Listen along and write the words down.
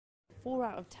4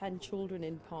 out of 10 children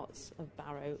in parts of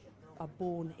Barrow are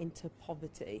born into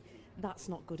poverty. That's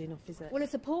not good enough, is it? Well,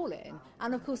 it's appalling.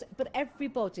 And of course, but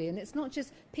everybody, and it's not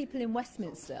just people in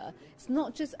Westminster, it's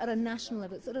not just at a national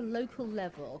level, it's at a local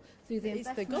level through the It's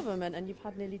the government, and you've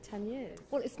had nearly 10 years.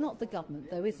 Well, it's not the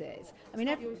government, though, is it? I mean,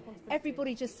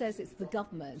 everybody just says it's the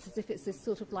government, as if it's this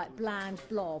sort of like bland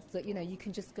blob that, you know, you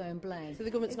can just go and blame. So the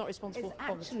government's not responsible for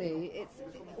poverty?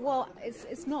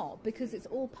 It's not, because it's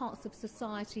all parts of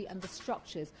society and the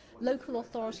structures. Local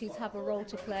authorities have a role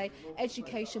to play,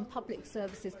 education, public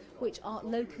services, which are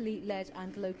locally led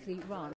and locally run.